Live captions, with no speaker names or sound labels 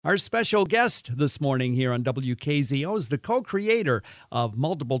Our special guest this morning here on WKZO is the co-creator of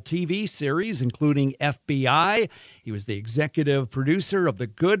multiple TV series, including FBI. He was the executive producer of The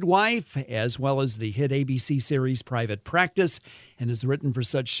Good Wife, as well as the hit ABC series Private Practice, and has written for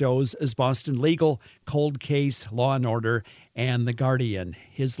such shows as Boston Legal, Cold Case, Law & Order, and The Guardian.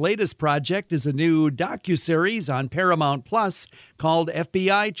 His latest project is a new docuseries on Paramount Plus called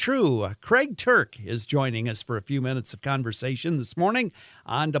FBI True. Craig Turk is joining us for a few minutes of conversation this morning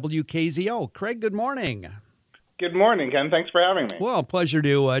on WKZO. Craig, good morning. Good morning, Ken. Thanks for having me. Well, pleasure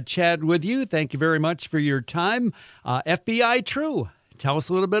to chat with you. Thank you very much for your time. FBI True. Tell us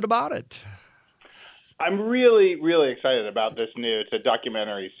a little bit about it. I'm really excited about this new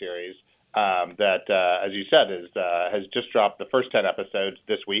documentary series that, as you said, has just dropped the first 10 episodes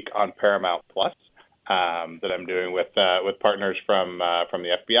this week on Paramount Plus that I'm doing with partners from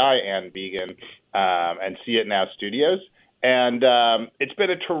the FBI and Vegan and See It Now Studios. And it's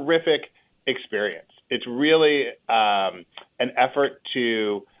been a terrific experience. It's really an effort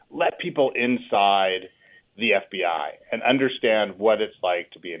to let people inside the FBI and understand what it's like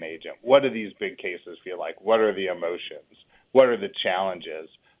to be an agent. What do these big cases feel like? What are the emotions? What are the challenges?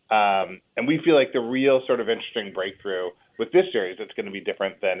 And we feel like the real sort of interesting breakthrough with this series that's going to be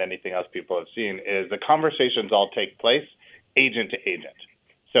different than anything else people have seen is the conversations all take place agent to agent.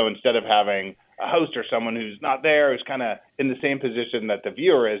 So instead of having a host or someone who's not there, who's kind of in the same position that the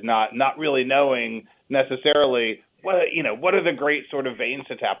viewer is, not really knowing necessarily what are the great sort of veins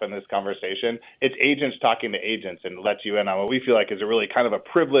to tap in this conversation. It's agents talking to agents and lets you in on what we feel like is a really kind of a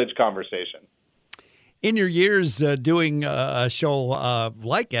privileged conversation. In your years doing a show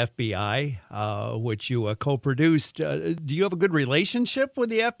like FBI, which you co-produced, do you have a good relationship with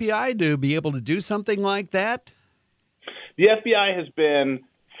the FBI to be able to do something like that? The FBI has been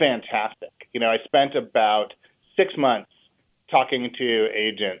fantastic. I spent about 6 months talking to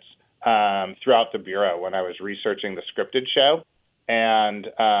agents throughout the Bureau when I was researching the scripted show. And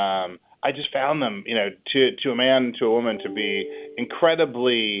I just found them, to a man, to a woman, to be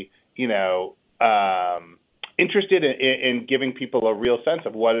incredibly, interested in giving people a real sense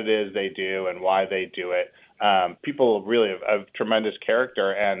of what it is they do and why they do it. People really of tremendous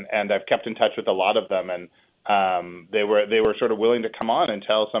character, and I've kept in touch with a lot of them, and they were sort of willing to come on and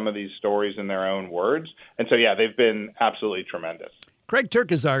tell some of these stories in their own words. And so, yeah, they've been absolutely tremendous. Craig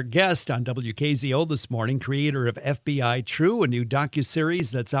Turk is our guest on WKZO this morning, creator of FBI True, a new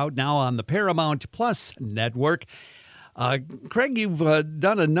docuseries that's out now on the Paramount Plus network. Craig, you've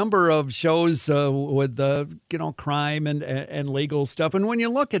done a number of shows with crime and legal stuff. And when you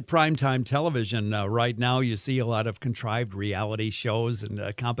look at primetime television right now, you see a lot of contrived reality shows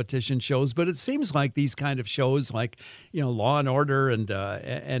and competition shows. But it seems like these kind of shows, like Law and Order and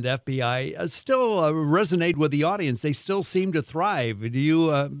FBI, still resonate with the audience. They still seem to thrive. Do you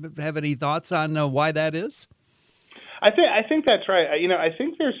have any thoughts on why that is? I think that's right. I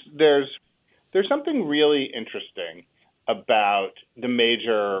think there's something really interesting about the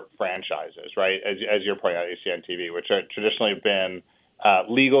major franchises, right? As you're pointing out, you see on TV, which are traditionally been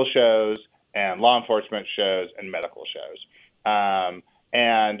legal shows and law enforcement shows and medical shows.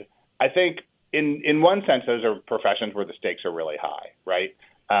 And I think in one sense, those are professions where the stakes are really high, right?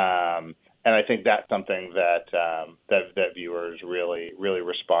 And I think that's something that viewers really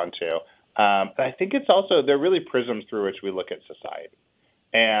respond to. But I think it's also, they're really prisms through which we look at society.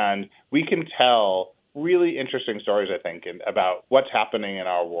 And we can tell really interesting stories, I think, about what's happening in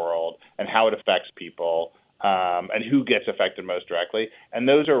our world and how it affects people and who gets affected most directly. And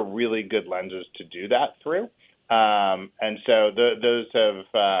those are really good lenses to do that through. And so those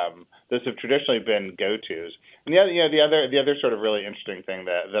have traditionally been go-tos. And the other sort of really interesting thing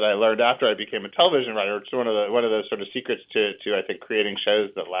that I learned after I became a television writer, it's one of those sort of secrets to I think creating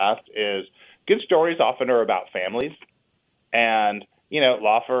shows that last, is good stories often are about families. And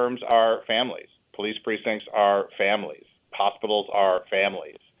law firms are families. Police precincts are families. Hospitals are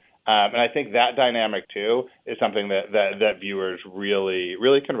families. And I think that dynamic, too, is something that viewers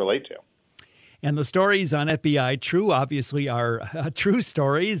really can relate to. And the stories on FBI True obviously are true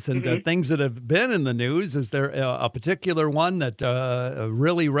stories and things that have been in the news. Is there a particular one that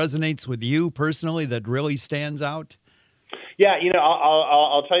really resonates with you personally, that really stands out? Yeah,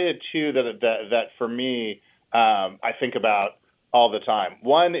 I'll tell you two that for me I think about all the time.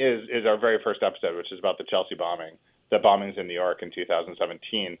 One is our very first episode, which is about the Chelsea bombing, the bombings in New York in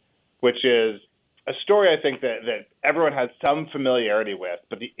 2017, which is a story I think that everyone has some familiarity with,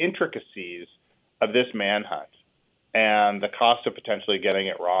 but the intricacies of this manhunt and the cost of potentially getting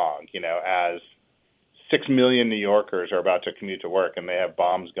it wrong, as 6 million New Yorkers are about to commute to work and they have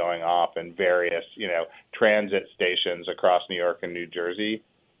bombs going off in various, transit stations across New York and New Jersey.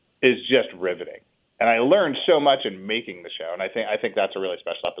 is just riveting. And I learned so much in making the show, and I think that's a really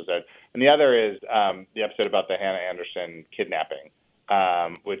special episode. And the other is the episode about the Hannah Anderson kidnapping,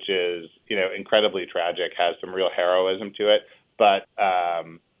 which is incredibly tragic, has some real heroism to it. But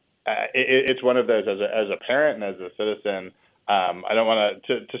it's one of those as a parent and as a citizen. I don't want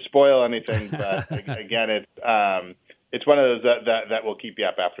to spoil anything, but again, it's one of those that will keep you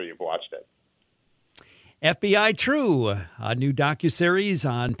up after you've watched it. FBI True, a new docuseries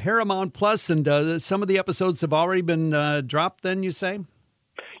on Paramount Plus, and some of the episodes have already been dropped. Then you say?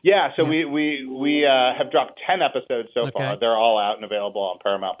 Yeah, so we have dropped 10 episodes so far. They're all out and available on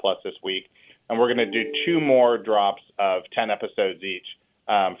Paramount Plus this week, and we're going to do 2 more drops of 10 episodes each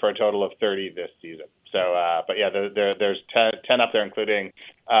for a total of 30 this season. So, but yeah, there's 10 up there, including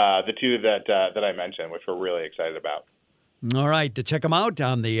the 2 that I mentioned, which we're really excited about. All right, to check them out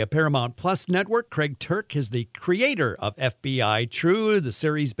on the Paramount Plus network, Craig Turk is the creator of FBI True, the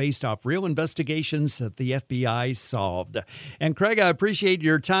series based off real investigations that the FBI solved. And Craig, I appreciate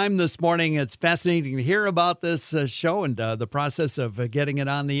your time this morning. It's fascinating to hear about this show and the process of getting it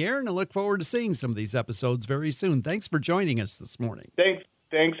on the air, and I look forward to seeing some of these episodes very soon. Thanks for joining us this morning.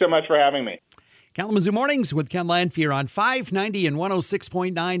 Thanks so much for having me. Kalamazoo Mornings with Ken Lanfear on 590 and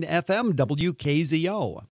 106.9 FM WKZO.